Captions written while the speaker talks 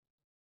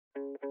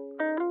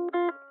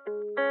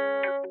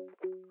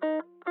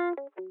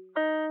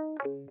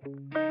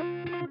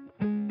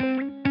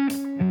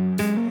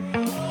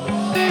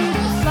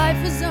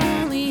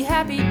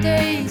happy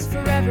days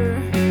forever.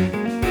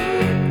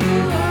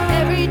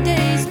 Every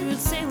day smooth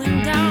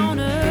sailing down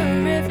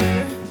a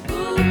river.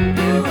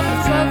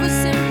 If love was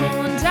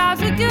simple and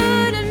jobs were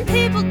good and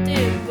people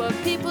did what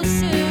people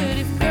should,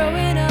 if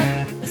growing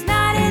up was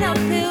not an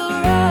uphill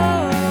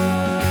road,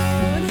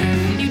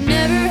 you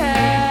never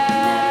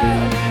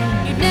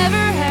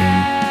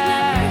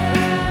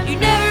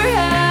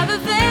have a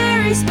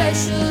very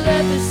special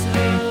episode.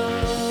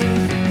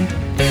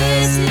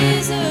 This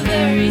is a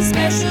very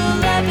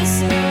special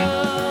episode.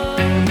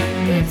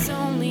 It's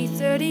only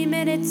 30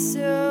 minutes,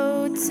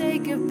 so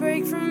take a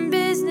break from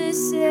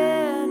business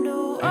and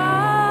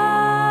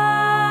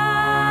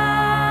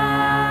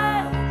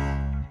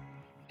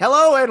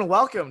Hello and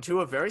welcome to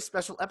a very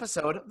special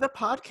episode of the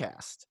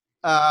podcast.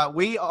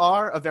 We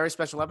are a very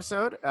special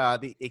episode,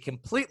 a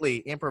completely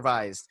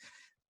improvised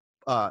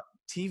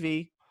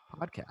TV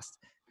podcast.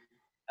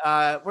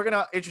 We're going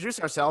to introduce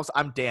ourselves.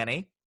 I'm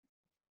Danny.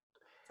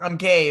 I'm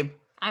Gabe.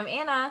 I'm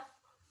Anna.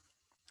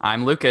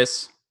 I'm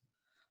Lucas.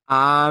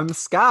 I'm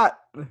Scott.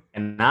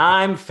 And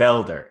I'm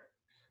Felder.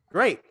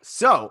 Great.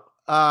 So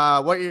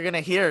what you're going to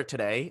hear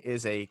today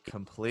is a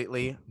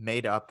completely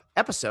made-up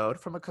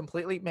episode from a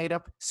completely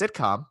made-up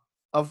sitcom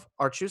of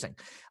our choosing.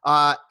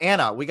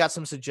 Anna, we got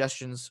some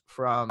suggestions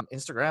from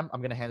Instagram.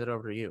 I'm going to hand it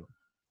over to you.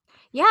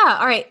 Yeah,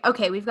 all right.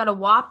 Okay, we've got a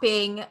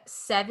whopping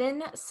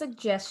 7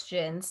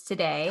 suggestions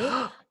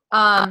today.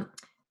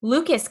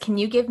 Lucas, can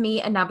you give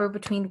me a number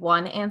between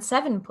 1 and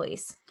 7,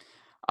 please?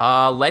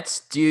 Let's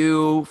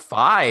do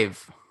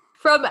 5.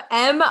 From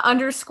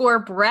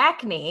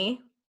M_Brackney.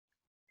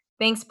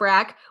 Thanks,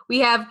 Brack. We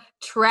have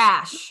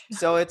trash.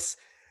 So it's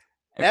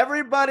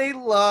everybody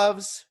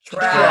loves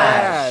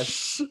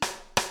Trash.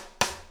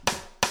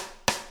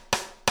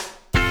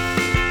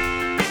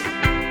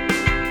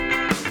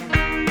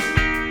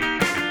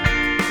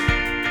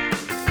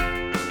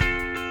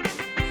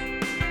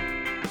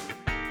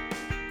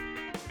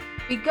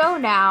 We go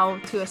now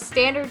to a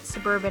standard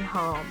suburban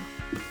home.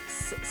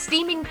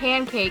 Steaming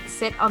pancakes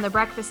sit on the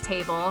breakfast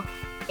table,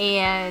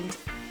 and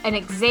an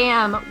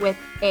exam with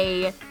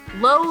a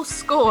low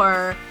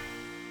score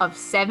of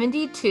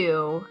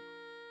 72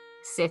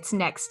 sits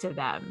next to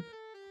them.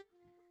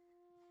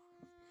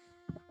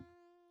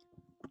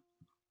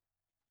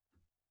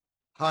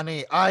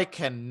 Honey, I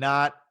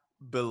cannot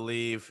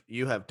believe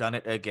you have done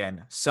it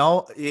again.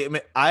 So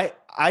I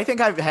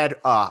think I've had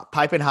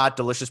piping hot,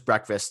 delicious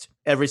breakfast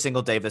every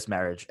single day of this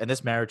marriage, and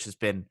this marriage has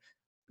been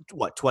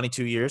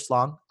 22 years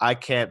long. I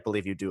can't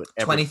believe you do it.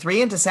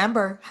 23 in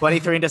December.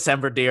 23 in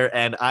December, dear.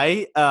 And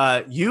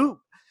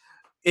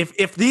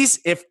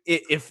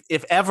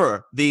if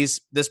ever this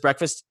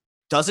breakfast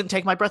doesn't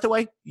take my breath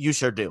away, you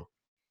sure do.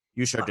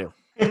 You sure do.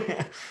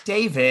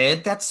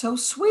 David, that's so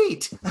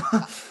sweet.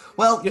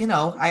 Well,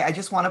 I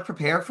just want to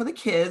prepare for the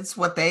kids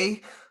what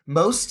they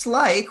most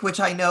like, which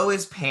I know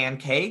is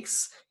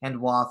pancakes and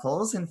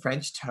waffles and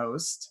French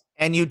toast.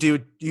 And you do,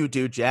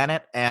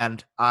 Janet.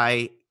 And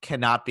I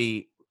cannot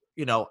be,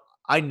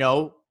 I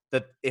know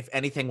that if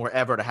anything were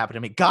ever to happen to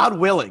me, God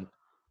willing,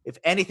 if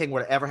anything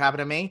were to ever happen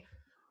to me,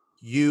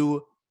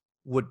 you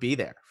would be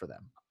there for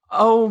them.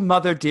 Oh,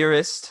 mother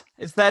dearest,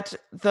 is that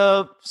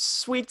the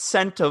sweet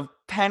scent of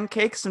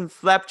pancakes and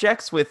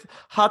flapjacks with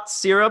hot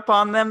syrup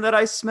on them that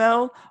I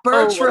smell?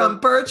 Bertram,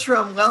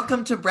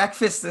 welcome to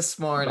breakfast this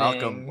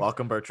morning.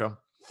 Welcome, Bertram.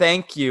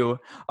 Thank you.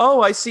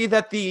 Oh, I see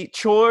that the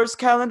chores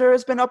calendar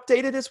has been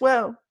updated as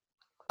well.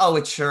 Oh,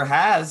 it sure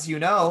has.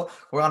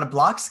 We're on a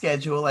block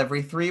schedule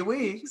every 3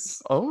 weeks.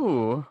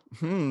 Oh,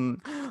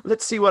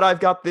 let's see what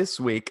I've got this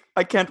week.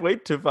 I can't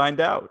wait to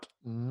find out.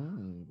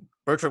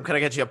 Bertram, can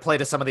I get you a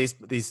plate of some of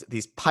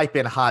these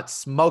piping hot,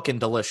 smoking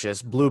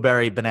delicious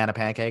blueberry banana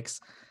pancakes?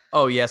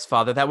 Oh yes,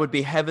 Father, that would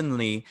be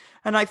heavenly.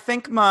 And I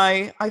think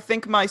my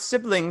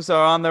siblings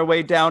are on their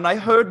way down. I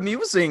heard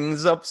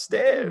musings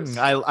upstairs.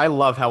 I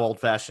love how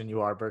old-fashioned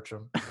you are,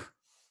 Bertram.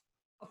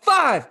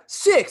 5,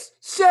 6,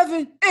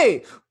 7,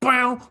 8.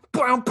 Bow,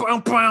 bow, bow,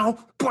 bow,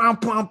 bow,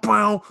 bow,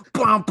 bow,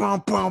 bow, bow,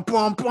 bow,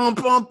 bow, bow,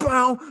 bow,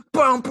 bow,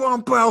 bow, bow,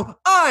 bow.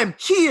 I'm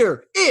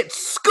here. It's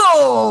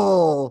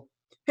Skull.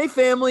 Hey,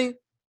 family.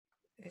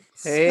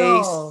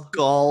 Hey,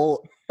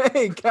 Skull.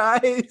 Hey,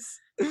 guys.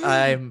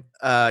 I'm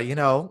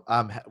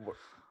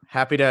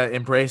happy to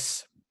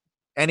embrace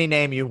any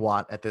name you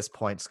want at this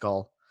point,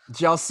 Skull.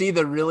 Did y'all see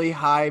the really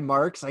high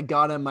marks I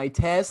got on my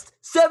test?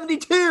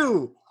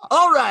 72.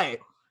 All right.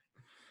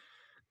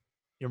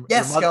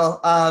 Yes,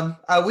 Skull.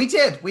 We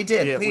did.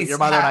 Yeah, Please, your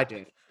mother and I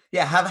did.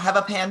 Yeah, have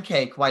a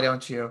pancake. Why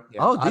don't you?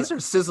 Yeah, Oh, these are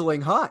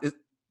sizzling hot.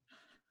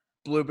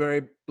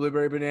 Blueberry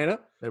banana.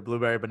 They're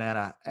blueberry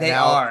banana. And They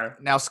are.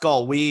 Now,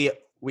 Skull, we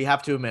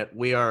have to admit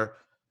we are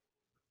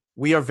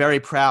very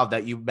proud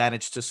that you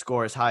managed to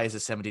score as high as a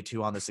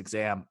 72 on this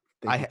exam.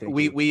 Thank you.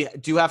 We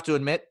do have to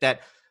admit that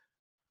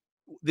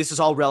this is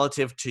all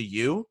relative to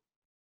you.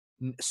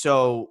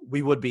 So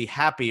we would be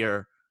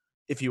happier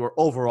if you were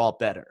overall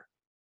better.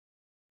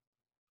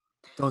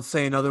 Don't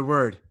say another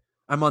word.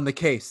 I'm on the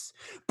case.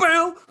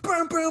 Bow,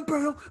 bow, bow,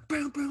 bow,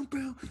 bow, bow,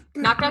 bow.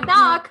 Knock, knock,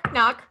 knock,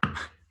 knock.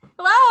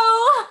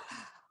 Hello?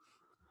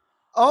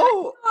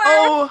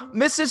 Oh,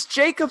 Mrs.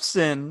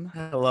 Jacobson.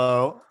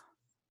 Hello.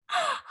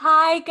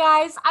 Hi,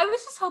 guys. I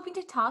was just hoping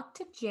to talk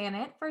to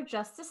Janet for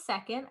just a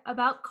second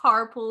about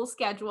carpool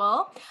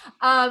schedule.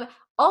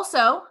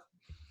 Also,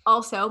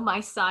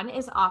 my son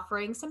is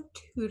offering some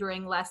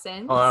tutoring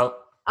lessons. Hello.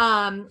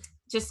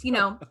 Just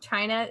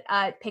trying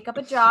to pick up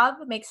a job,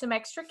 make some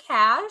extra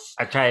cash.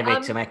 I try to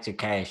make some extra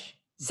cash.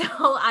 So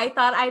I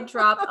thought I'd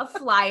drop a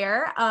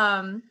flyer.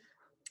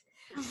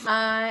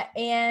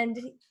 And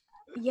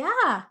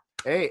yeah.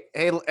 Hey,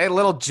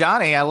 little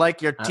Johnny, I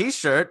like your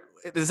T-shirt.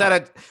 Is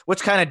that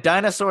which kind of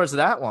dinosaur is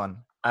that one?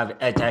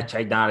 It's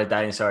actually not a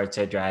dinosaur. It's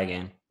a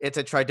dragon. It's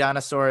a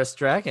Tridanosaurus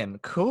dragon.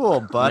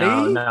 Cool,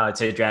 buddy. No,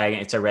 it's a dragon.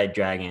 It's a red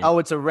dragon. Oh,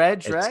 it's a red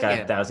dragon. It's got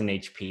 1,000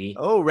 HP.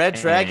 Oh, red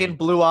dragon,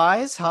 blue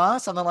eyes, huh?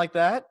 Something like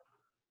that.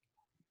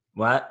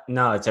 What?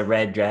 No, it's a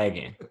red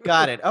dragon.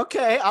 Got it.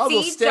 Okay, I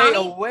will stay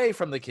away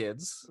from the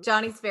kids.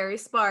 Johnny's very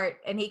smart,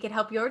 and he can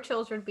help your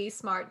children be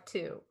smart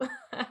too.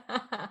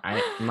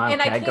 Mom,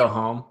 can I go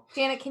home?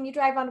 Janet, can you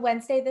drive on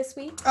Wednesday this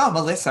week? Oh,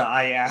 Melissa,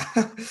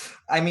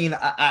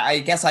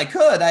 I guess I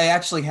could. I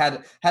actually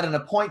had an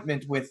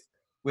appointment with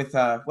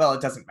well,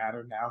 it doesn't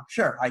matter now.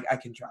 Sure, I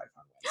can drive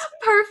on Wednesday.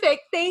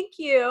 Perfect. Thank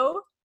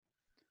you.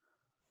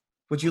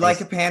 Would you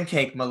like a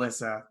pancake,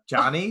 Melissa?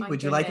 Johnny,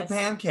 would you like a goodness.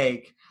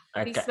 pancake?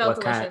 They smell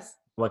delicious.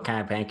 What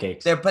kind of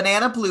pancakes? They're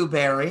banana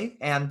blueberry.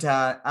 And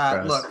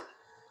look,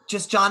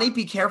 just Johnny,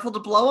 be careful to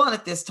blow on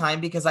it this time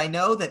because I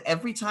know that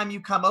every time you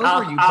come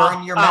over, you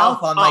burn your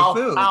mouth on my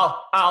food.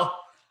 Ow,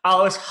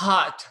 it's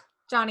hot.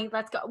 Johnny,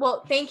 let's go.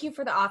 Well, thank you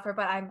for the offer,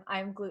 but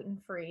I'm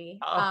gluten-free.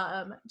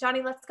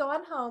 Johnny, let's go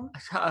on home.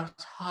 It's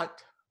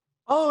hot.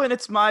 Oh, and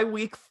it's my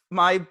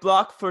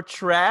block for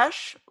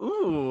trash.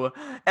 Ooh,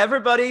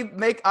 everybody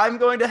I'm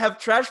going to have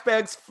trash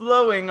bags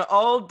flowing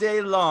all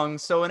day long.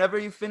 So whenever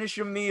you finish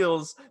your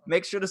meals,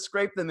 make sure to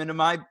scrape them into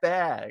my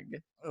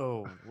bag.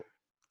 Oh,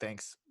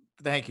 thanks.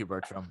 Thank you,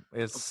 Bertram.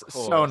 It's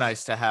so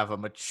nice to have a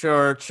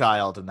mature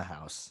child in the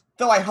house.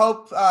 Though I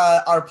hope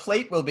our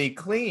plate will be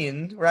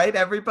clean, right,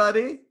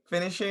 everybody?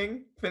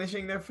 Finishing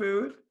their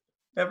food,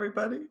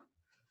 everybody?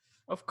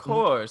 Of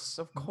course,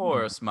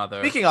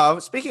 mother.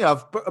 Speaking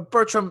of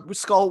Bertram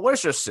Skull,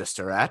 where's your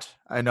sister at?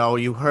 I know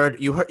you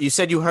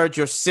said you heard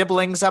your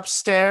siblings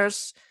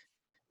upstairs.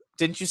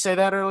 Didn't you say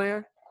that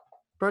earlier,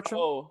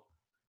 Bertram?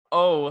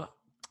 Oh,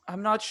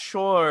 I'm not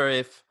sure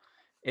if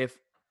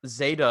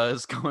Zayda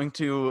is going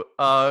to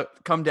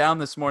come down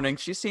this morning.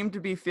 She seemed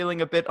to be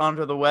feeling a bit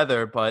under the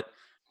weather, but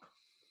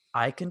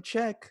I can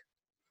check.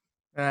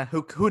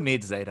 Who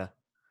needs Zayda?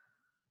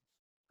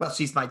 Well,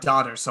 she's my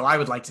daughter, so I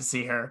would like to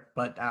see her,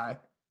 but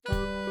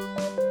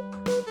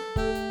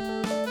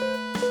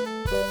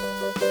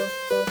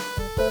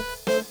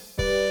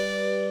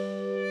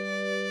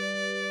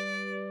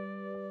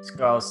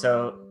Skull,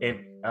 so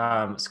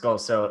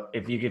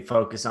if you could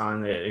focus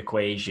on the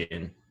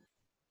equation,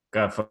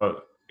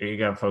 you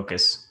gotta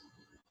focus.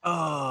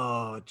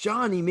 Oh,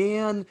 Johnny,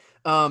 man.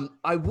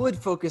 I would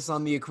focus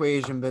on the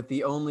equation, but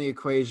the only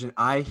equation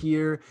I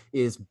hear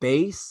is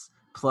base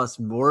plus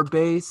more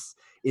base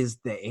is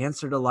the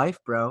answer to life,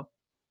 bro.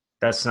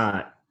 That's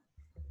not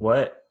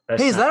what.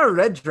 Is that a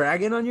red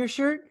dragon on your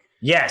shirt?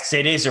 Yes,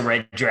 it is a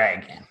red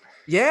dragon.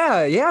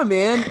 Yeah,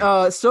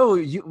 man. So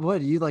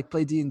you like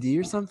play D&D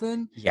or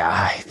something? Yeah,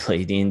 I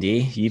play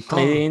D&D. You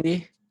play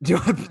D&D? Do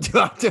I play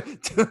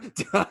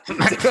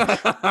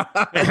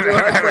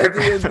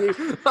D&D?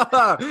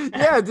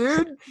 Yeah,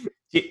 dude.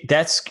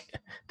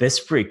 That's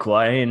pretty cool.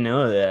 I didn't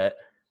know that.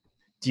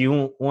 Do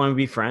you want to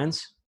be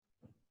friends?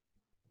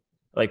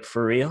 Like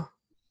for real?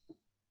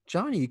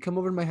 Johnny, you come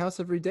over to my house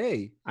every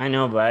day. I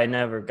know, but I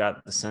never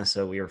got the sense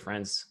that we were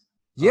friends.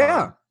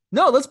 Yeah.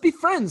 No, let's be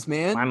friends,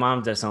 man. My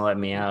mom doesn't let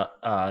me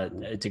out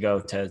to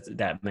go to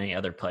that many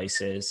other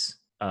places.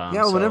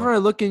 Whenever I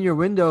look in your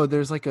window,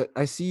 there's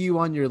I see you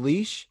on your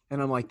leash,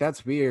 and I'm like,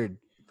 that's weird.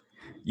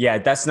 Yeah,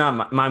 that's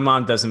not my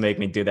mom doesn't make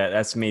me do that.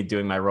 That's me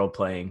doing my role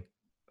playing.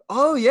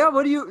 Oh yeah,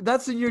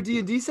 that's in your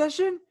D&D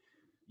session?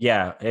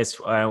 Yeah, it's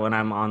when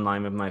I'm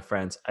online with my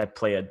friends. I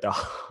play a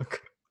dog.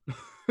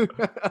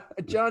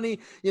 Johnny,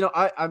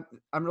 I'm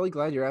really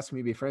glad you're asking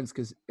me to be friends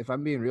because if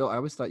I'm being real, I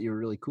always thought you were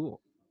really cool.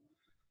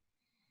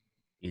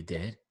 You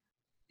did?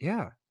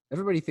 Yeah.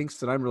 Everybody thinks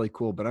that I'm really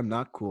cool, but I'm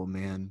not cool,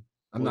 man.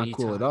 I'm What are not you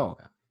cool at talking all.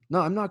 about?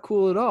 No, I'm not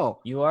cool at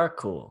all. You are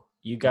cool.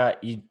 You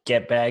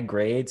get bad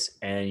grades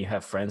and you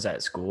have friends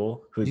at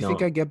school who Do you don't.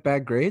 think I get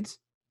bad grades?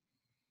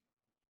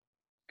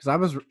 Because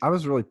I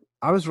was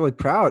really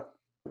proud.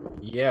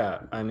 Yeah,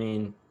 I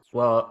mean,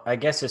 well, I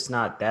guess it's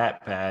not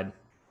that bad,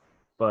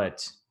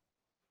 but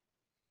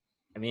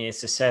I mean,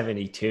 it's a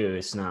 72.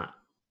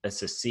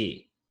 It's a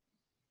C.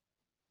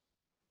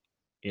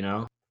 You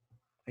know?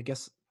 I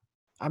guess.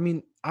 I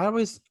mean, I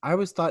always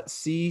thought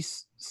C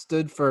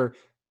stood for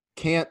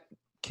can't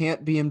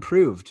be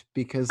improved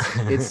because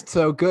it's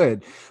so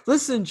good.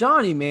 Listen,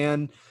 Johnny,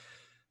 man,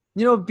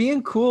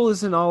 being cool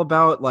isn't all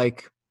about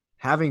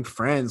having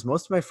friends.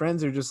 Most of my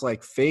friends are just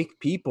like fake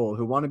people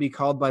who want to be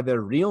called by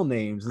their real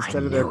names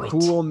instead of their knew it.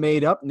 cool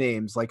made up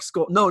names like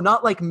Skull. No,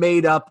 not like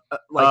made up.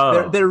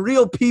 They're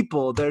real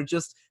people. They're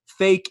just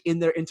fake in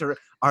their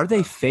Are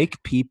they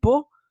fake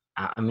people?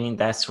 I mean,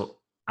 that's what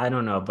I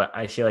don't know, but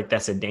I feel like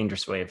that's a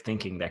dangerous way of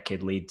thinking that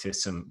could lead to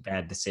some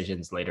bad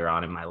decisions later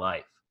on in my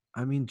life.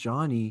 I mean,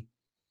 Johnny,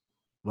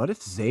 what if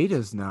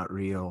Zayda's not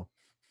real?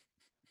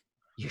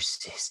 Your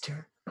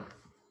sister?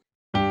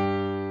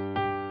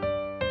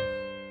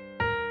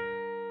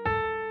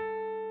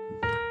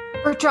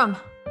 Bertram,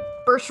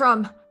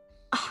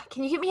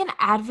 can you get me an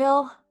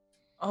Advil?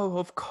 Oh,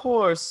 of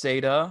course,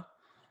 Zayda.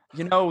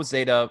 You know,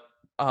 Zayda,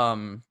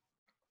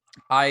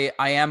 I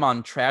am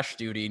on trash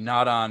duty,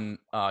 not on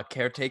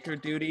caretaker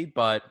duty,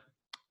 but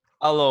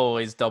I'll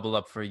always double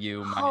up for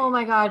you. Oh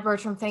my God,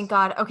 Bertram, thank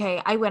God.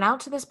 Okay, I went out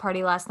to this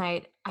party last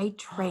night. I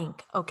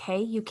drank,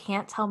 okay? You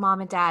can't tell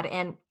mom and dad,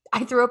 and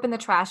I threw up in the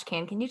trash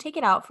can. Can you take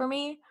it out for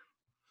me?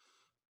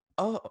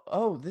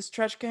 Oh, this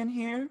trash can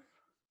here?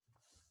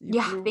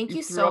 Thank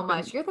you so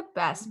much. You're the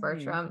best, Mm.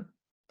 Bertram.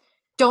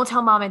 Don't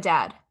tell mom and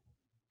dad.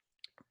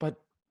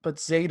 But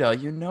Zayda,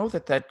 you know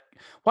that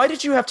why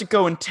did you have to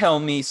go and tell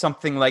me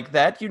something like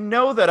that? You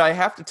know that I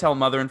have to tell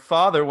mother and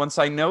father once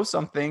I know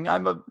something.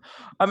 I'm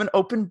an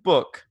open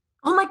book.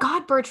 Oh my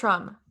God,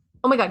 Bertram.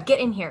 Oh my God, get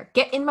in here.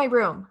 Get in my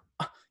room.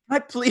 Can I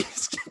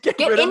please get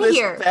Get rid of in this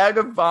here. bag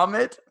of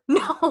vomit?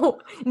 No,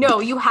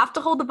 you have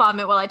to hold the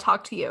vomit while I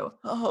talk to you.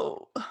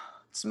 Oh, it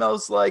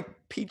smells like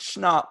peach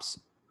schnapps.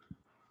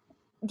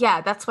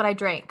 Yeah, that's what I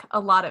drank. A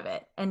lot of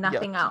it and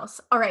nothing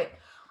else. All right.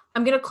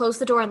 I'm going to close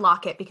the door and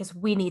lock it because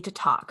we need to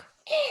talk.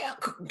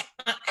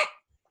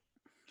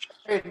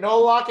 Hey, no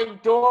locking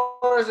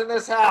doors in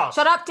this house.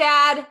 Shut up,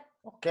 Dad.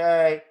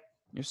 Okay.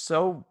 You're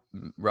so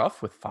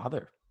rough with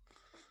father.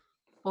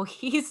 Well,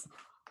 he's...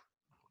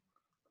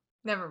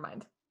 Never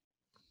mind.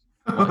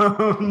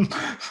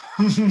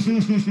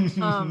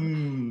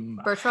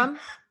 Bertram,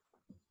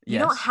 you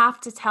don't have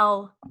to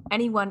tell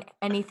anyone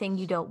anything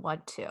you don't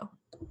want to.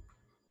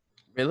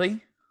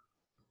 Really?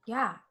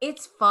 Yeah,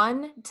 it's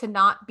fun to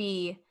not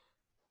be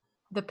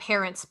the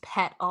parent's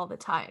pet all the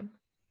time.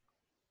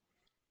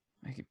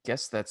 I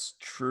guess that's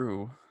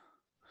true.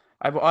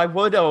 I've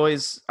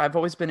always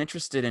been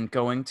interested in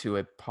going to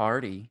a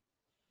party.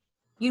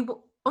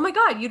 Oh my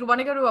God, you'd want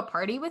to go to a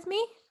party with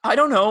me? I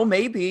don't know,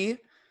 maybe.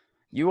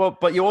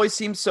 But you always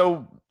seem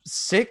so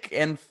sick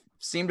and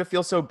seem to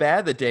feel so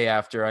bad the day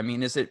after. I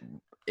mean, is it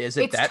It's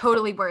that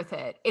totally worth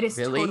it. It is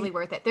Really? totally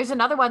worth it. There's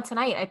another one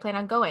tonight. I plan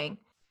on going.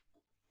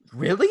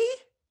 Really?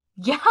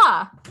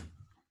 Yeah.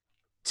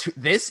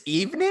 This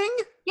evening?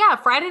 Yeah,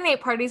 Friday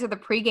night parties are the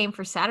pregame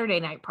for Saturday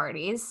night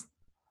parties.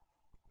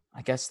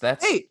 I guess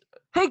that's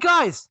Hey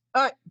guys!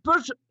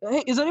 Bertram,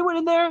 hey, is anyone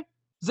in there?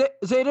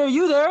 Zayda, are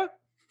you there?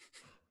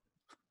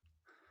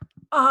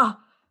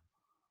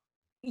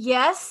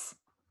 Yes?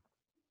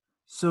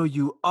 So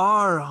you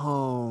are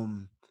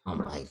home. Oh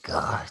my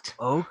God.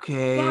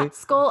 Okay. Yeah,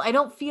 Skull, I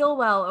don't feel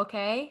well,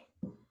 okay?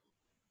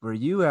 Were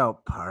you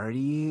out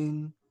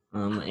partying?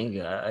 Oh my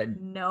God.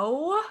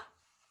 No?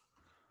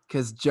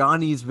 Because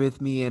Johnny's with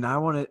me and I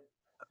want to...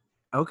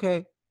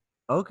 Okay,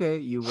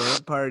 you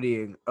weren't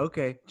partying.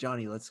 Okay,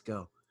 Johnny, let's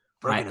go.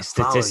 We're gonna follow you.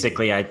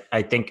 Statistically,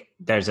 I think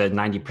there's a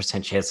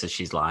 90% chance that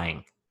she's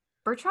lying.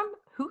 Bertram,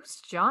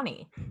 who's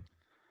Johnny?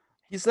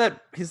 he's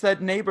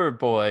that neighbor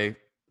boy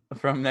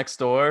from next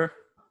door.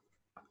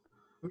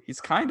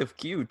 He's kind of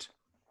cute.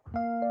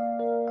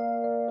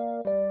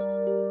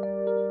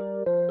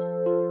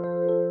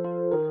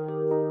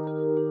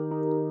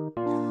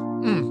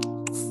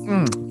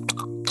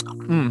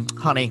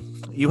 Honey,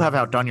 you have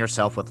outdone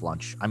yourself with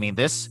lunch. I mean,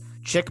 this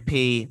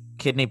chickpea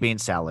kidney bean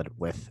salad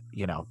with,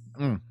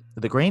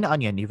 the green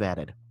onion you've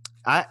added.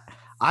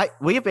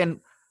 We have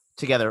been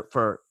together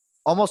for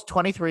almost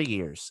 23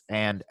 years,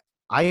 and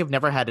I have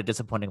never had a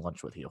disappointing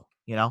lunch with you.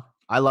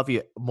 I love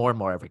you more and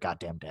more every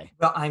goddamn day.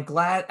 Well, I'm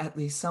glad at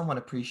least someone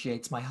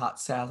appreciates my hot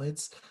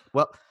salads.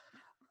 Well,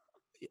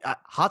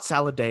 hot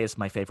salad day is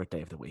my favorite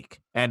day of the week,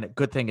 and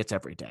good thing it's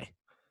every day.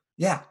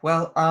 Yeah,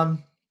 well,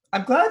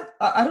 I'm glad.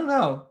 I don't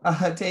know,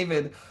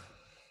 David.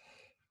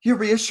 Your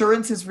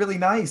reassurance is really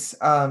nice.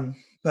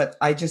 But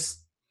I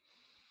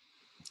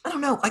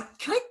don't know.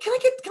 Can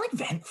I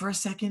vent for a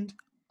second?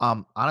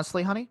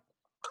 Honestly, honey,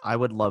 I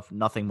would love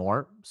nothing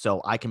more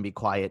so I can be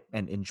quiet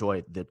and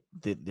enjoy the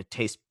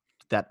taste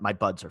that my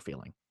buds are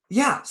feeling.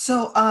 Yeah.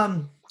 So,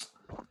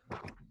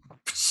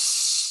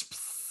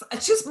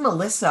 it's just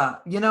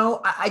Melissa.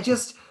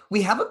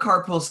 We have a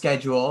carpool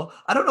schedule.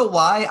 I don't know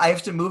why I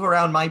have to move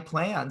around my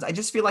plans. I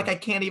just feel like I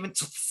can't even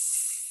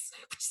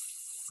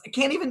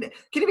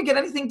get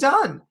anything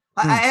done.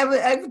 I have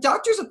a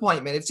doctor's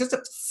appointment. It's just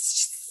a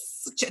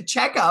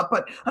checkup,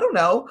 but I don't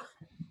know.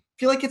 I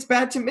feel like it's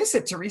bad to miss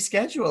it, to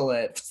reschedule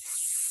it.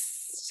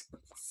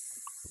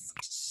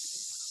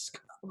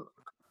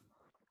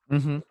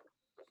 Mm-hmm.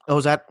 Oh,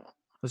 was that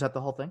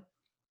the whole thing?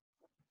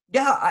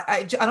 Yeah,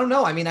 I don't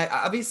know. I mean,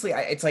 obviously,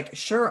 it's like,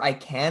 sure, I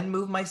can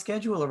move my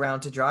schedule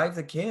around to drive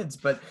the kids,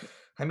 but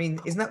I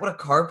mean, isn't that what a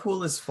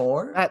carpool is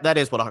for? That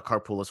is what a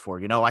carpool is for.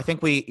 You know, I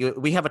think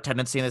we have a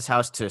tendency in this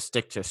house to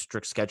stick to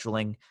strict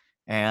scheduling,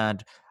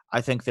 and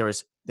I think there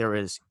is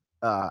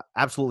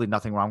absolutely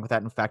nothing wrong with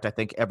that. In fact, I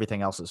think every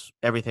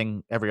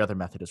other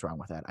method is wrong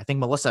with that. I think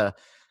Melissa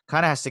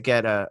kind of has to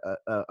get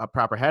a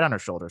proper head on her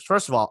shoulders.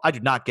 First of all, I do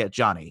not get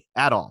Johnny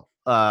at all.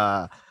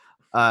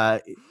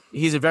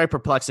 He's a very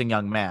perplexing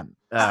young man.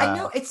 I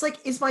know. It's like,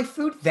 is my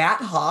food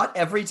that hot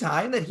every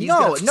time that he's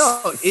no.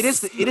 It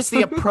is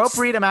the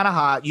appropriate amount of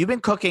hot. You've been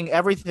cooking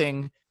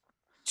everything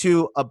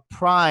to a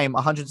prime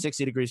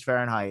 160 degrees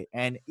Fahrenheit,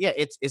 and yeah,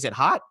 is it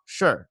hot?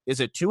 Sure. Is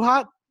it too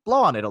hot?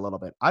 Blow on it a little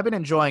bit. I've been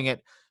enjoying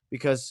it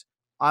because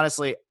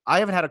honestly, I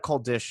haven't had a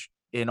cold dish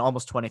in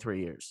almost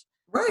 23 years.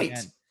 Right.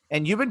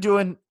 And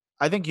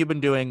I think you've been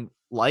doing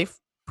life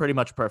pretty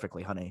much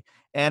perfectly, honey.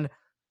 And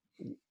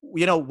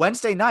you know,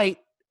 Wednesday night,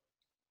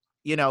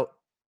 you know,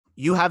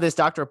 you have this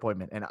doctor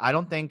appointment, and I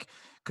don't think,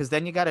 because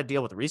then you got to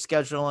deal with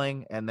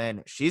rescheduling, and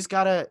then she's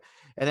got to,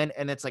 and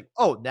it's like,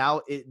 oh,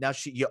 now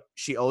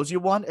she owes you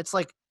one. It's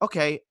like,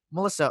 okay,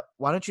 Melissa,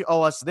 why don't you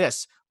owe us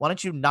this? Why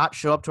don't you not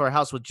show up to our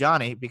house with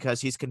Johnny because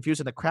he's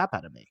confusing the crap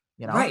out of me?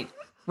 You know, right.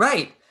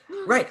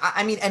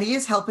 I mean, and he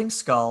is helping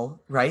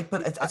Skull, right?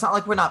 But it's not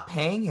like we're not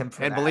paying him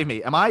for that. And believe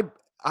me,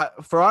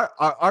 for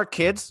our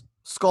kids,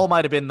 Skull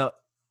might have been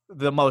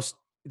the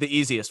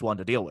easiest one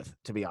to deal with,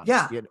 to be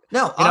honest.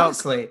 Yeah.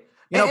 Honestly.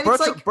 You know,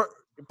 and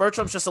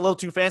Bertram's just a little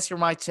too fancy for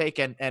my take,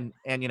 and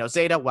you know,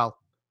 Zayda, well,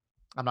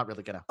 I'm not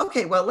really gonna.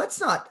 Okay, well, let's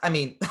not. I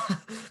mean,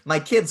 my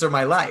kids are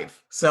my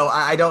life, so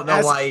I don't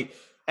know why.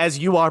 As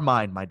you are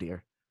mine, my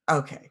dear.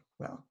 Okay,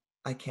 well,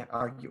 I can't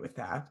argue with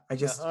that. I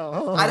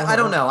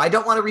don't know. I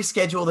don't want to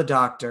reschedule the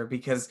doctor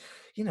because,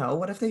 you know,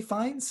 what if they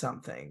find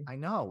something? I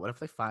know. What if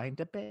they find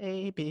a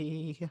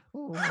baby?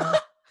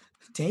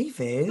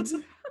 David,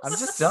 I'm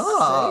just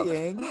stop.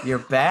 saying. You're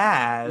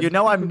bad. You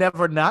know, I'm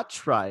never not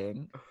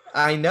trying.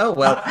 I know.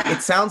 Well,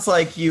 it sounds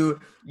like you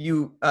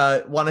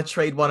want to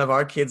trade one of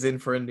our kids in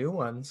for a new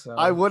one. So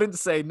I wouldn't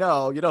say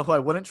no. You know who I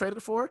wouldn't trade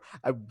it for?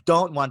 I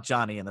don't want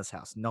Johnny in this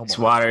house. No more. This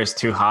water is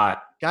too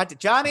hot. God,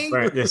 Johnny.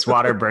 This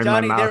water burned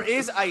Johnny, my mouth. there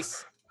is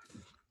ice.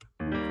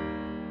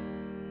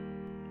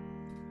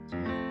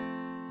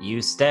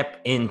 You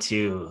step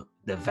into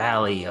the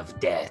valley of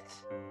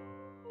death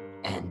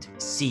and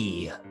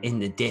see in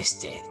the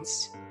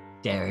distance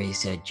there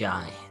is a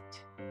giant.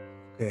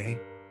 Okay.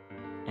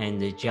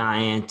 And the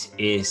giant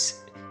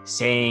is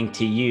saying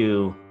to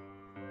you,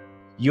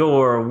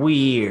 you're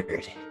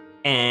weird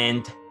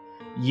and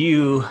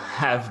you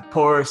have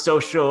poor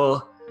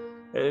social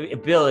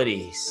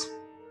abilities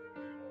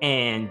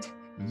and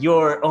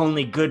you're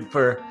only good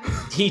for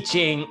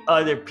teaching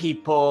other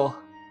people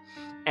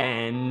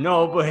and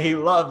nobody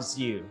loves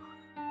you.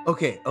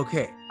 Okay.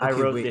 I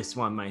wrote wait. this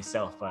one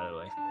myself, by the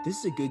way. This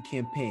is a good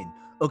campaign.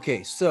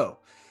 Okay, so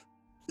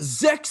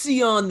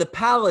Zexion the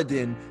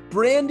Paladin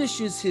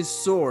brandishes his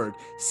sword,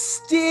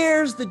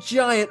 stares the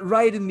giant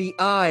right in the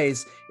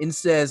eyes, and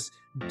says,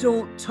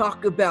 "Don't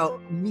talk about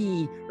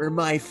me or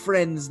my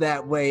friends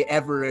that way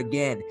ever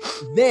again."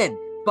 Then,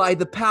 by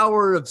the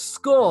power of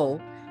Skull,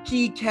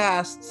 he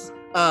casts,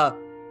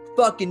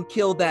 fucking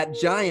kill that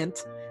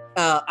giant.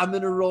 I'm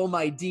gonna roll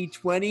my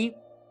D20.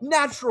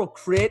 Natural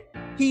crit.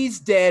 He's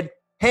dead.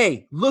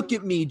 Hey, look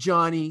at me,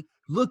 Johnny.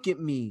 Look at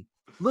me.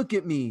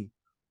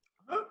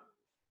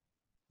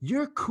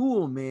 You're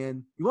cool,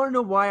 man. You want to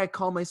know why I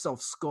call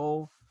myself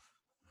Skull?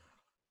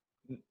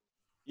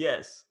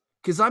 Yes.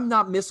 Because I'm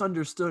not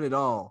misunderstood at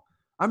all.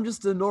 I'm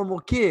just a normal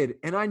kid,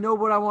 and I know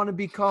what I want to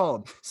be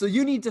called. So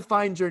you need to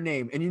find your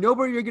name. And you know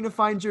where you're going to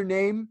find your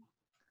name?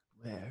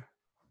 Where?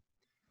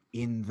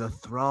 In the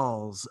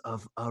thralls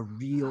of a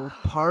real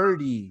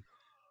party.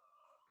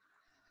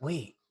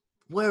 Wait,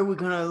 where are we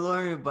gonna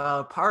learn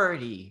about a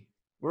party?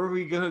 Where are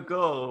we gonna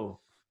go?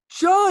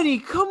 Johnny,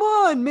 come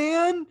on,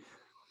 man.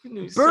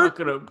 It's not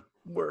gonna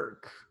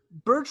work.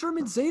 Bertram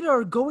and Zayda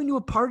are going to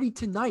a party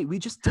tonight. We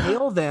just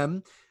tail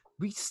them.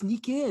 We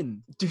sneak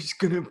in. There's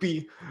gonna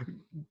be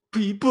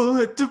people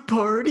at the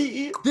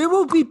party. There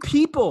will be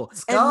people.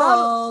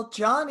 Skull,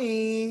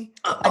 Johnny.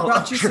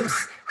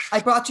 I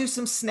brought you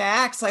some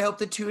snacks. I hope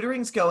the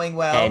tutoring's going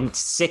well. And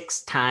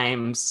 6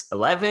 times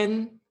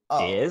 11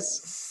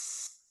 is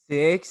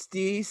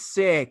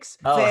 66.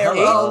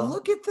 Oh,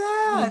 look at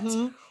that. Mm-hmm.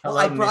 Well, Hello,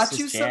 I brought Mrs.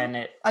 you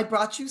Janet.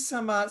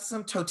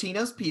 some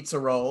Totino's pizza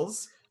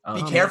rolls. Oh,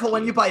 be thank careful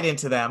when you. you bite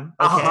into them.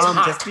 Okay,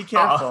 just be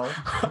careful.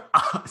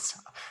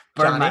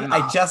 Burn my Johnny,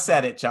 mouth. I just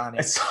said it, Johnny.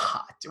 It's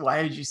hot.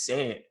 Why did you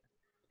say it?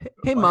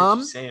 Hey, Why Mom.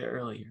 did you say it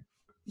earlier?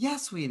 Yeah,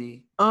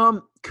 sweetie.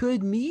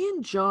 Could me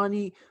and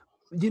Johnny,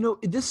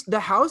 the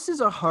house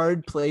is a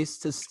hard place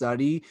to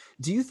study.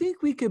 Do you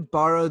think we could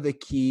borrow the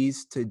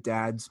keys to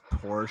Dad's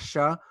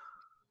Porsche?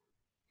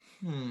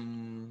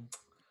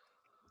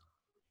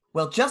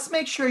 Well, just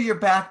make sure you're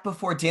back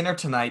before dinner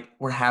tonight.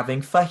 We're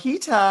having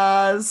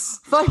fajitas.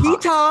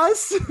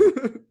 Fajitas!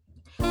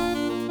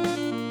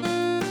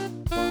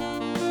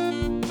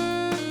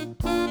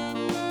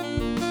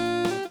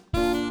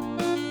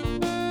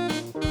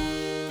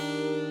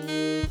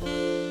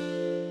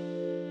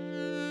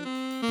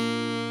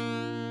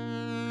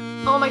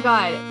 Oh my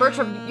god,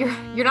 Bertram,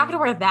 you're not gonna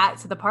wear that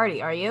to the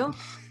party, are you?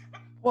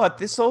 What,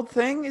 this old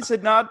thing? Is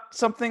it not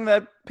something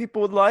that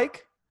people would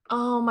like?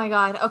 Oh my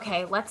god.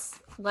 Okay, let's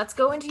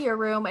go into your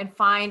room and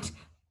find.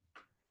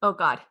 Oh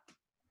god.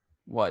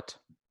 What?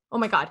 Oh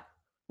my god.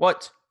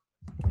 What?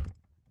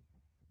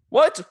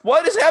 What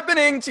is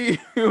happening to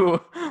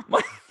you?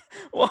 What?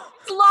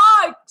 It's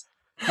locked.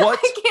 What?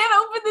 I can't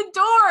open the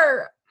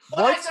door.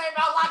 What I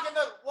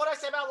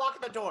say about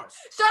locking the doors?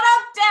 Shut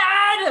up,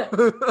 Dad.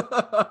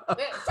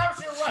 Serves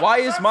you right. Why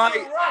is Serves my-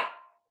 you right.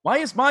 Why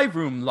is my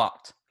room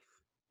locked?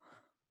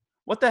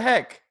 What the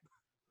heck?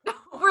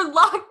 We're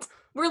locked.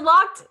 We're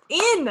locked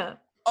in.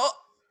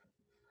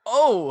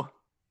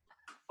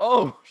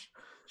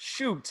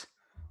 Shoot.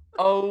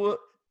 Oh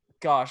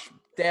gosh,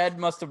 Dad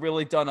must have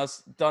really done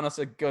us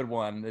a good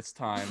one this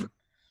time.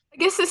 I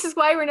guess this is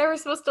why we're never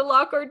supposed to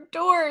lock our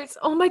doors.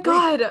 Oh my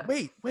god.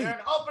 Wait. There's an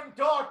open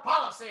door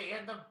policy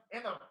in the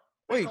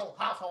Wait. Pickle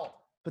household.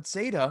 But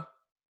Zayda,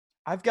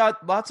 I've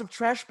got lots of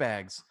trash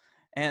bags,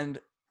 and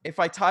if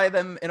I tie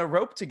them in a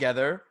rope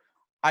together,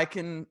 I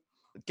can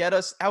get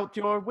us out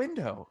your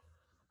window.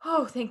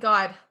 Oh, thank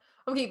God.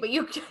 Okay, but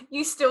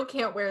you still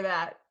can't wear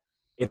that.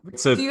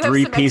 It's a Do you have some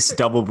 3-piece extra-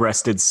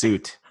 double-breasted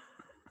suit.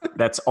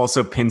 That's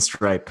also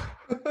pinstripe.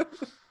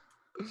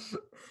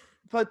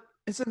 But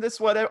isn't this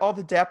what all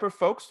the dapper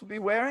folks will be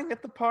wearing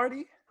at the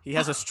party? He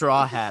has a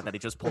straw hat that he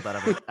just pulled out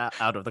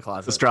of the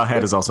closet. The straw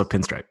hat is also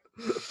pinstripe.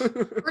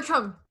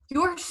 Bertram,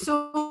 you are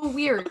so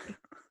weird.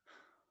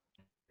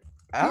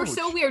 You're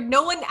so Ouch. weird.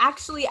 No one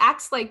actually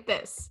acts like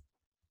this.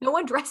 No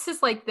one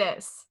dresses like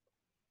this.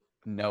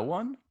 No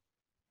one?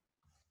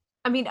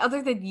 I mean,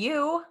 other than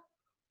you.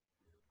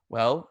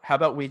 Well, how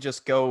about we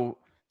just go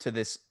to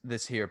this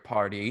here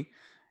party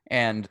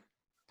and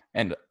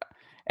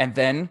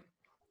then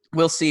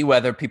we'll see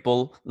whether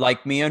people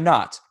like me or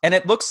not. And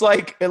it looks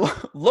like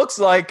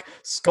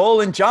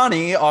Skull and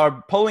Johnny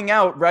are pulling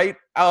out right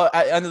out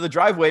under the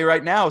driveway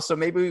right now, so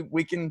maybe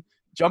we can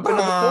jump into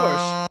the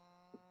Porsche.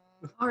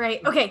 All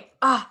right. Okay.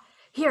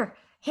 Here.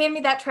 Hand me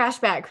that trash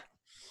bag.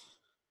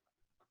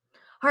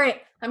 All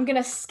right. I'm going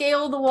to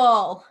scale the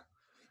wall.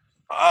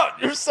 Oh,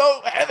 you're so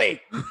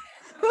heavy.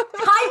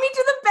 Tie me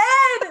to the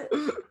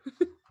bed.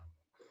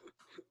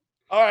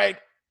 All right.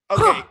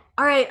 Okay.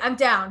 All right. I'm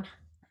down.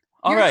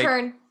 All Your right.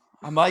 turn.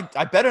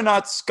 I better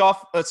not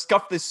scuff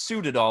this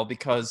suit at all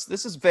because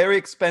this is very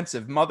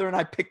expensive. Mother and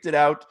I picked it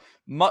out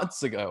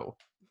months ago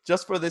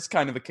just for this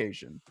kind of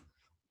occasion.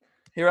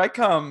 Here I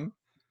come.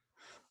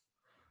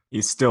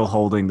 He's still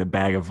holding the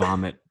bag of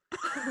vomit.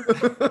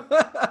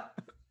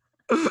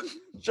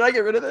 Should I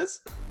get rid of this?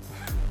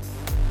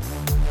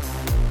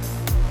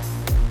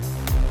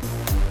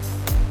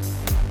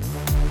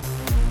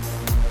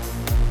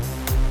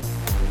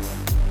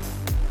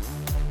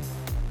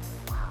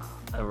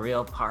 A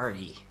real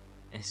party.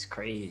 It's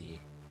crazy.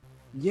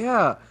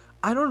 Yeah,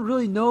 I don't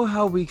really know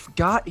how we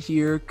got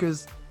here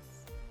because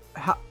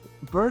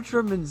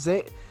Bertram and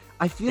Zay.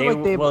 I feel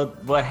like they. Well,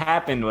 what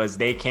happened was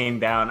they came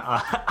down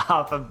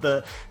off of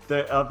the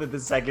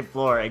second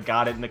floor and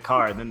got in the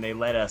car, and then they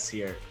led us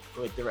here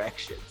with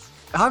directions.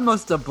 I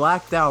must have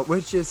blacked out,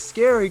 which is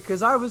scary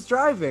because I was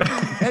driving.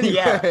 Anyway,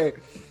 Yeah.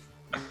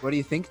 What do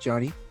you think,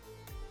 Johnny?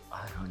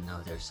 I don't know.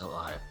 There's a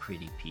lot of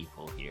pretty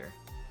people here.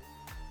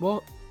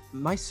 Well,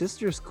 my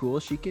sister's cool.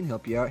 She can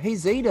help you out. Hey, Your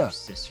Zayda.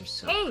 sister's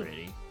so Hey.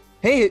 pretty.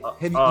 Hey,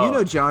 you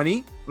know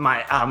Johnny?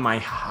 My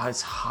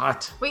it's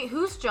hot. Wait,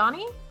 who's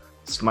Johnny?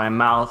 It's my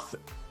mouth.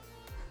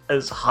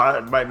 It's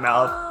hot. My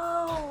mouth.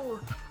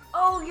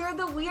 Oh, you're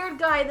the weird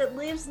guy that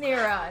lives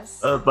near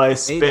us. My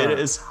spit Zayda.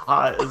 is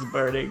hot. It's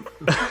burning.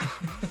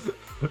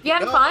 You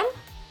having fun?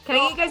 Can I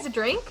get you guys a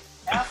drink?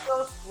 Pass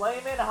those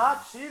flaming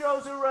hot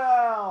Cheetos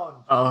around.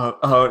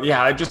 Oh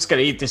yeah. I'm just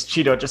gonna eat this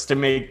Cheeto just to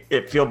make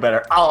it feel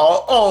better.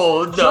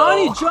 Oh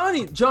no.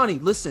 Johnny,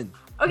 listen.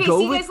 Okay, Go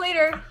see you with- guys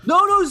later.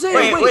 No,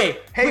 Zayda,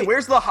 Wait. Hey,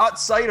 where's the hot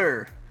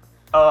cider?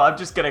 Oh, I'm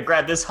just gonna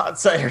grab this hot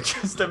cider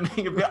just to make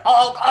it feel.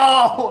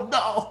 Oh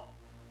no.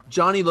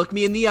 Johnny, look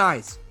me in the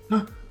eyes.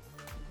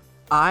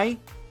 I,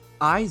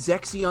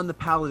 Zexion the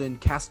Paladin,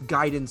 cast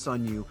guidance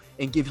on you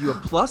and give you a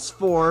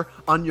 +4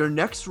 on your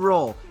next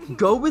roll.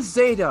 Go with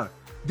Zayda.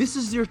 This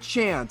is your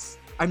chance.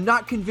 I'm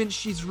not convinced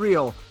she's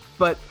real,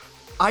 but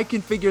I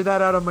can figure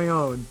that out on my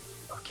own.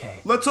 Okay.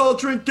 Let's all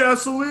drink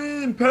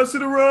gasoline. Pass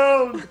it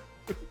around.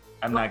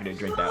 I'm not gonna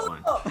drink that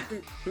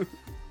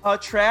one.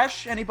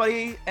 Trash?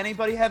 Anybody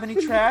have any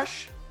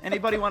trash?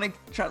 Anybody want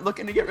to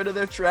looking to get rid of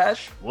their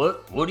trash?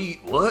 What?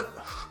 What?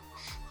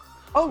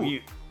 Oh,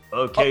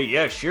 Okay,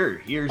 yeah, sure.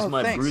 Here's Oh,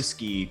 my thanks.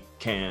 brewski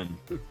can.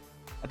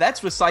 that's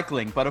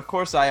recycling. But of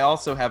course, I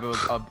also have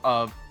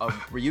a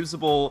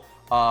reusable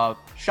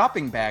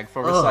shopping bag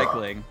for Ugh.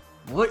 recycling.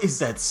 What is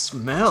that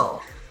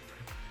smell?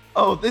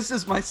 Oh, this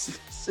is my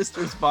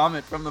sister's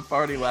vomit from the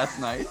party last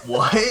night.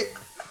 What?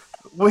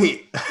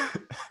 Wait.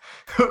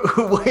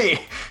 Wait.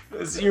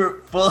 Is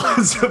your full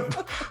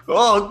of...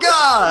 Oh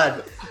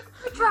God!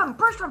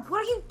 Bertram,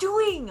 what are you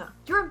doing?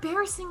 You're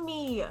embarrassing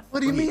me.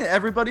 What do you mean?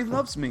 Everybody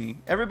loves me.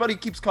 Everybody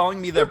keeps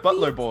calling me their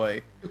butler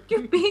boy.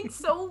 You're being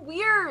so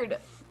weird.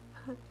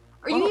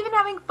 Are you even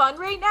having fun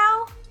right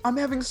now? I'm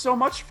having so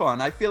much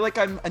fun. I feel like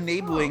I'm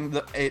enabling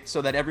it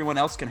so that everyone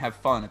else can have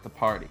fun at the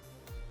party.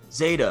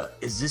 Zayda,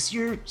 is this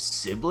your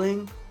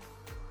sibling?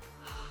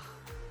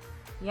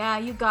 Yeah,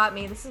 you got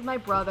me. This is my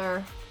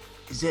brother.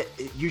 Is it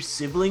your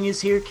sibling is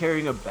here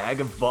carrying a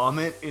bag of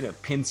vomit in a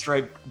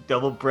pinstripe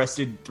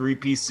double-breasted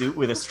three-piece suit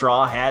with a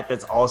straw hat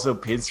that's also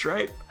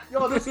pinstripe?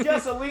 Yo, this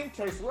gasoline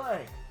tastes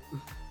rank.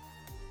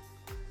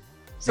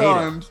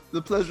 Charmed.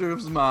 The pleasure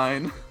is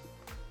mine.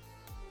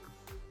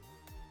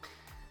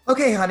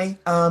 Okay, honey.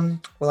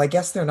 Well, I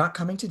guess they're not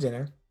coming to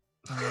dinner.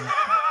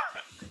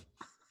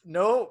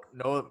 No,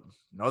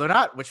 they're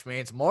not. Which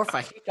means more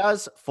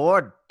fajitas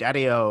for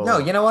Daddy-O. No,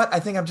 you know what? I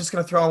think I'm just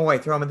gonna throw them away.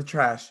 Throw them in the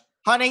trash.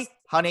 honey.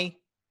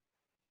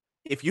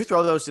 If you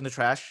throw those in the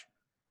trash,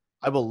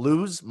 I will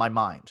lose my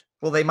mind.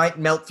 Well, they might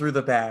melt through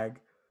the bag.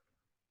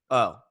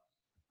 Oh,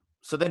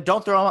 so then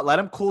don't throw them. Let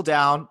them cool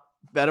down.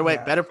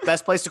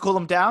 Best place to cool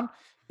them down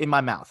in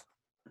my mouth.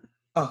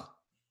 Oh,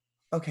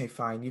 okay,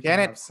 fine. You can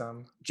Janet, have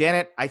some.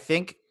 Janet, I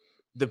think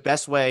the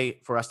best way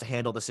for us to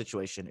handle the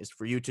situation is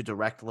for you to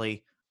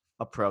directly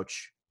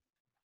approach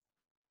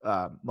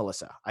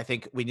Melissa. I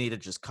think we need to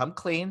just come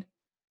clean,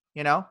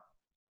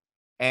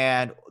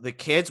 and the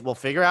kids, we'll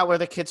figure out where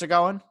the kids are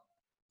going.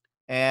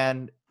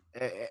 And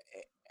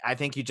I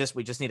think we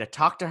just need to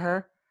talk to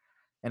her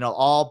and it'll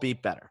all be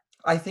better.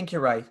 I think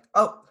you're right.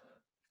 Oh,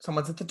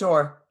 someone's at the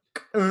door.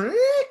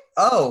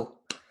 Oh,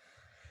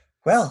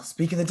 well,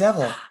 speak of the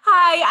devil.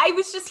 Hi, I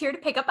was just here to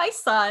pick up my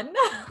son.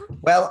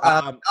 Well,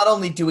 not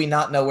only do we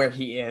not know where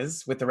he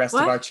is with the rest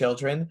of What? our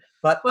children,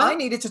 but What? I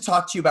needed to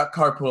talk to you about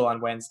carpool on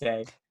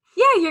Wednesday.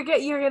 Yeah, you're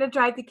gonna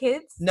drive the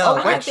kids? No,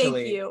 Oh,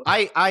 actually, thank you.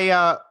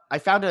 I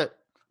found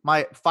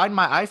my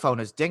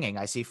iPhone is dinging.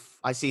 I see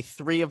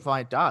 3 of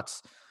my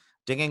dots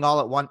dinging all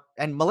at once.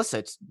 And Melissa,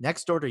 it's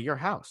next door to your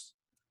house.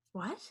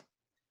 What?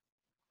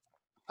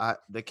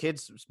 The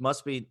kids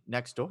must be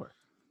next door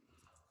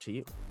to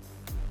you.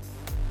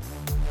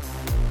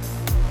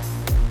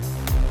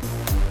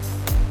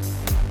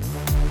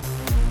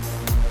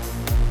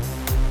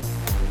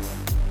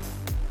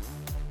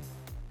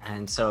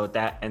 And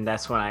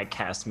that's when I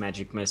cast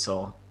magic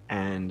missile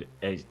and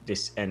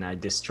I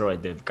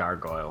destroyed the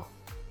gargoyle.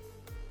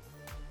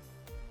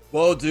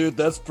 Whoa, dude,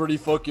 that's pretty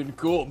fucking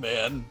cool,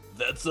 man.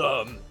 That's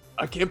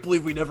I can't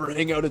believe we never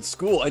hang out at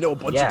school. I know a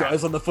bunch of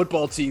guys on the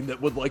football team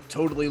that would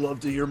totally love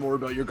to hear more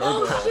about your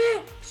gargoyle.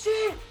 Oh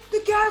shit!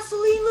 The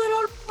gasoline lit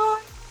on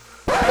fire!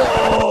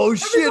 Oh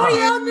shit!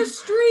 Everybody on the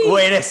street!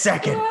 Wait a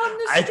second. We're on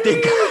the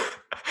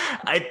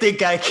I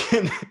think I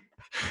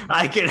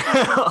can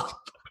help.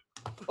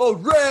 Oh,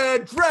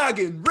 red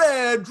dragon!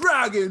 Red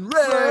dragon!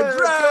 Red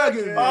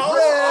dragon! Red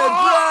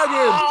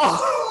dragon!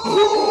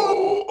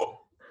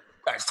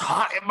 It's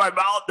hot in my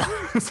mouth.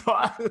 It's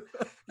hot.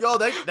 Yo,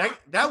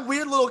 that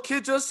weird little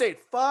kid just ate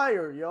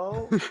fire,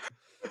 yo.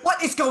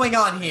 What is going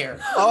on here?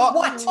 Oh,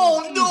 What?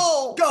 Oh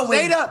no!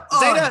 Going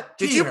Zayda,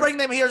 did you here? bring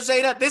them here,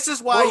 Zayda? This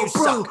is why you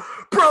suck.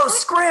 Bro,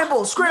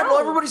 scramble,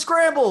 everybody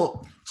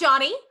scramble.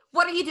 Johnny,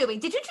 what are you doing?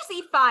 Did you just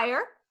eat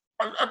fire?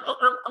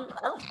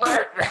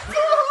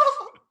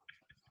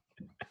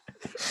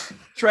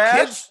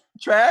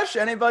 Trash,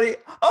 anybody?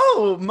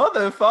 Oh,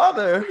 mother,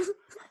 father.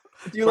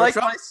 Do you like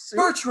my suit?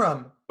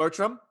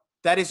 Bertram!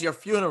 That is your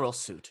funeral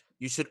suit.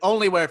 You should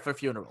only wear it for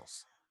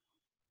funerals.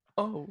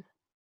 Oh.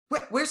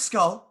 Where's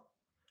Skull?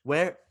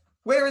 Where?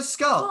 Where is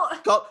Skull? Well,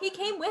 Go- he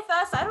came with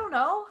us. I don't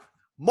know.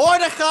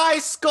 Mordecai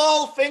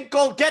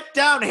Skullfinkel, get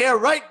down here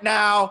right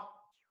now.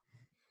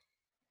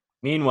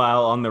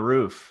 Meanwhile, on the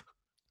roof.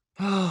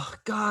 Oh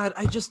God,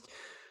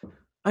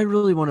 I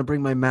really want to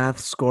bring my math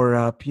score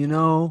up.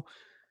 The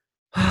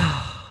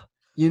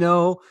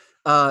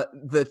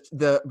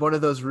one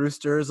of those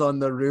roosters on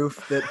the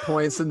roof that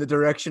points in the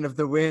direction of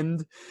the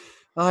wind.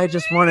 I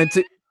just wanted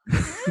to.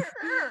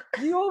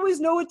 You always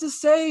know what to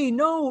say.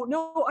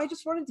 No, I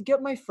just wanted to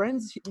get my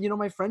friends,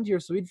 my friend here,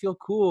 so he'd feel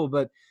cool.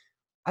 But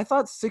I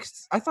thought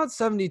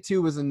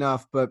 72 was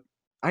enough, but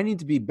I need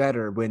to be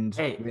better.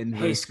 Hey,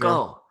 rooster.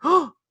 Skull.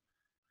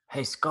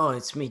 Hey, Skull,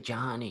 it's me,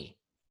 Johnny.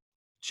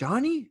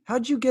 Johnny,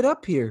 how'd you get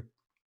up here?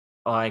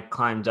 Oh, I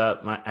climbed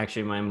up.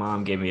 My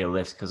mom gave me a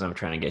lift because I'm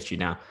trying to get you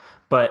down.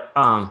 But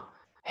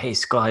hey,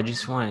 Skull, I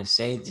just want to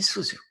say this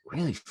was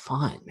really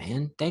fun,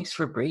 man. Thanks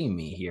for bringing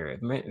me here.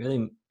 It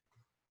really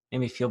made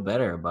me feel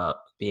better about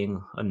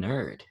being a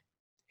nerd.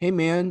 Hey,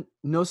 man,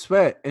 no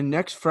sweat. And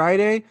next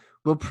Friday,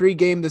 we'll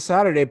pregame the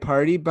Saturday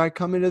party by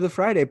coming to the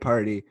Friday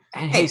party.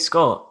 And hey,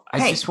 Skull,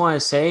 I just want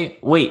to say,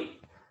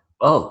 wait.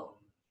 Oh,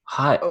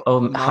 hi. Hi,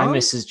 Mom?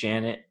 Mrs.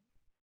 Janet.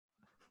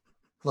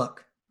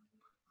 Look,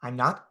 I'm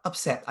not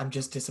upset. I'm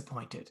just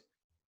disappointed.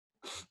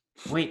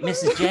 Wait,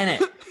 Mrs.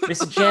 Janet.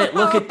 Mrs. Janet,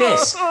 look at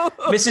this.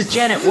 Mrs.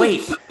 Janet,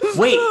 wait,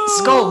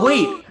 Skull,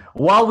 wait.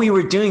 While we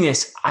were doing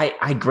this,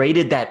 I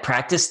graded that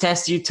practice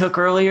test you took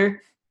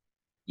earlier.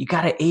 You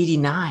got an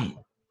 89.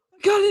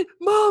 Got it,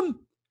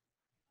 Mom,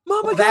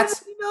 I got an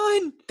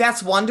 89.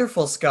 That's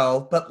wonderful,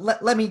 Skull. But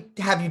let me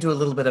have you do a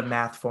little bit of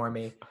math for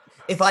me.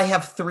 if I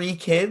have 3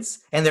 kids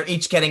and they're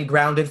each getting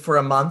grounded for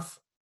a month,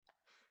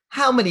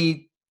 how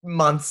many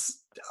months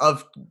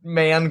of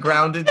man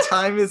grounded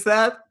time is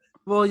that?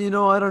 Well,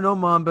 I don't know,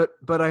 Mom,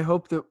 but I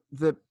hope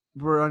that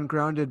we're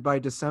ungrounded by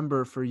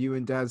December for you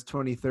and Dad's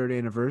 23rd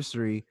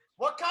anniversary.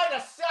 What kind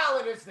of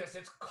salad is this?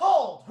 It's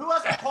cold. Who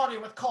has a party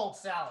with cold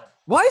salad?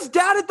 Why is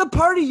Dad at the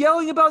party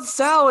yelling about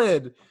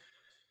salad?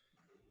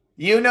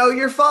 You know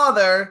your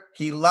father.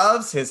 He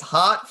loves his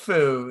hot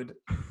food.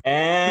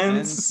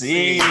 And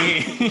see.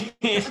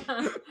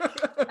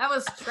 That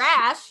was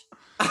trash.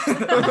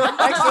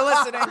 Thanks for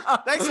listening.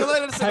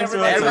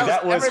 Everybody.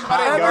 That was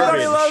hot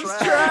Everybody garbage. loves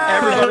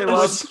trash. Everybody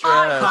loves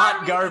trash.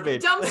 Hot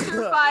garbage.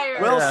 Dumpster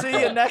fire. We'll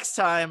see you next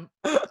time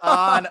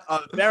on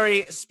a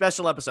very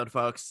special episode,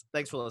 folks.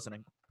 Thanks for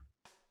listening.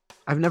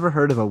 I've never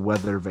heard of a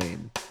weather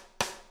vane.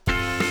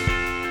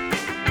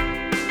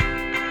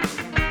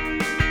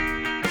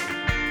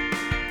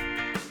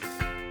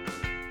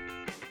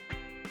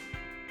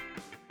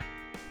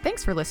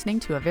 Thanks for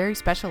listening to a very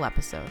special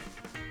episode.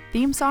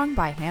 Theme song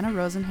by Hannah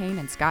Rosenhain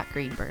and Scott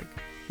Greenberg.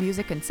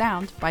 Music and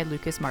sound by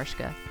Lucas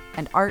Marshka.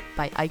 And art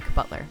by Ike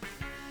Butler.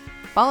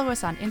 Follow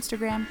us on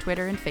Instagram,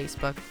 Twitter, and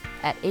Facebook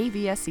at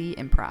AVSE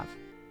Improv.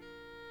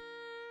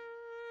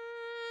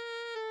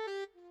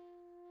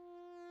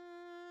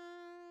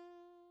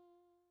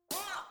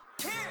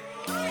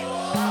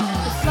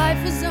 If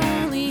life was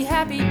only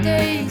happy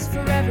days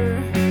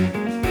forever,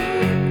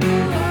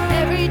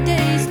 every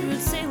day's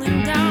smooth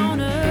sailing down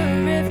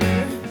a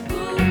river.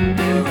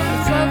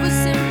 If love was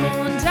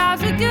simple and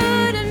jobs were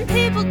good and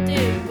people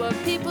did what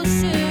people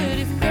should,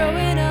 if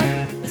growing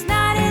up was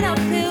not an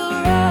uphill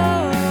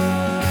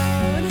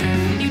road,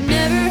 you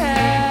never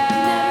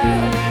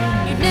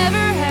have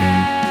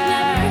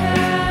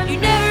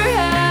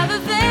a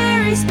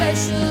very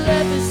special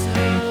episode.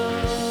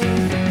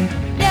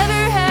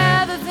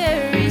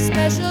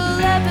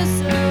 Special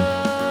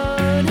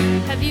episode.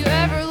 Have you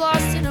ever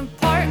lost an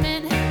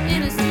apartment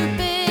in a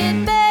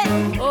stupid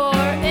bed, or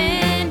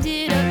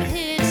ended up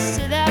hitched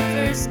to that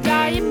first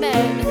guy you met?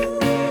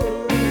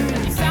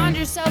 Have you found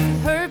yourself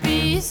with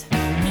herpes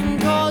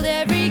and called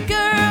every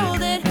girl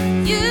that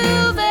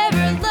you've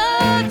ever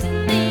loved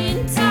in the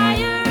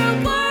entire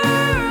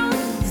world?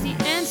 'Cause the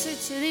answer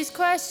to these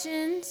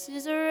questions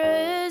is a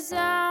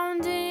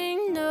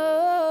resounding no.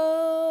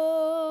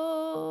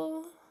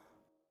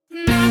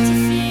 Not to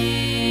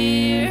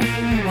fear,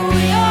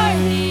 we are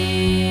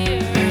here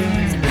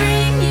to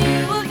bring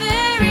you a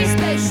very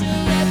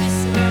special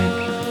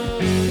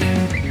episode.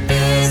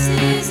 This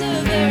is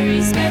a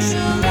very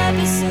special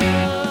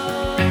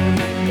episode.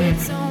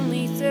 It's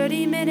only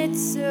 30 minutes,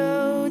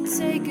 so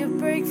take a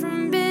break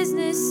from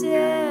business,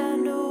 yeah.